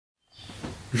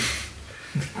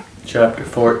Chapter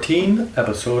 14,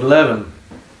 Episode 11.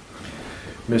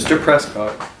 Mr.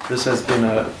 Prescott, this has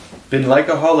been like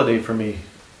a holiday for me.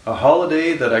 A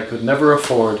holiday that I could never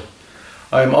afford.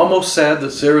 I am almost sad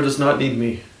that Sarah does not need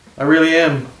me. I really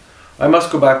am. I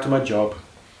must go back to my job.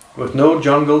 With no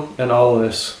jungle and all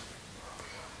this.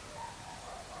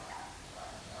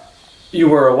 You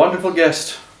were a wonderful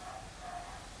guest.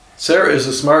 Sarah is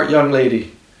a smart young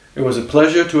lady. It was a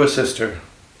pleasure to assist her.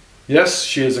 Yes,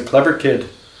 she is a clever kid.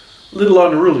 A little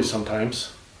unruly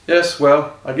sometimes. Yes,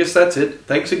 well, I guess that's it.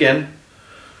 Thanks again.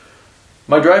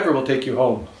 My driver will take you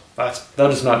home.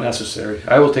 That is not necessary.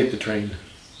 I will take the train.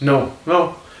 No,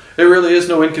 it really is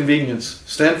no inconvenience.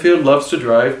 Stanfield loves to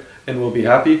drive and will be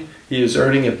happy he is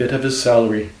earning a bit of his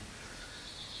salary.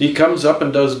 He comes up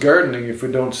and does gardening if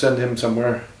we don't send him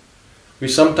somewhere. We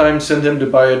sometimes send him to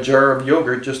buy a jar of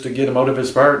yogurt just to get him out of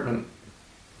his apartment.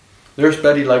 Nurse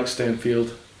Betty likes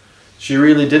Stanfield. She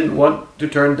really didn't want to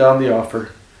turn down the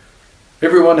offer.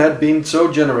 Everyone had been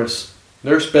so generous.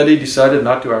 Nurse Betty decided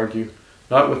not to argue,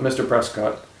 not with Mr.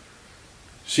 Prescott.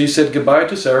 She said goodbye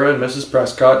to Sarah and Mrs.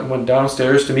 Prescott and went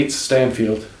downstairs to meet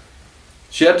Stanfield.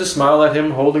 She had to smile at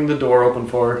him, holding the door open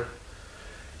for her.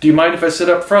 Do you mind if I sit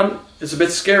up front? It's a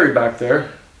bit scary back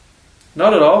there.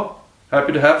 Not at all.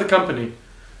 Happy to have the company.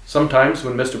 Sometimes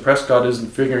when Mr. Prescott isn't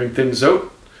figuring things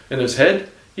out in his head,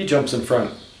 he jumps in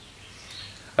front.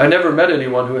 I never met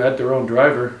anyone who had their own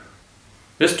driver.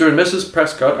 Mr. and Mrs.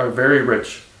 Prescott are very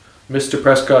rich. Mr.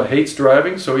 Prescott hates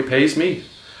driving, so he pays me.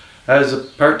 As a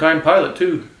part-time pilot,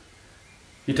 too.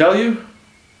 He tell you?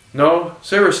 No,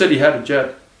 Sarah said he had a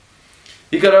jet.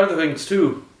 He got other things,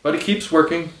 too, but he keeps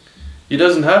working. He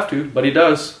doesn't have to, but he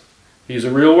does. He's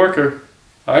a real worker.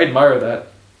 I admire that.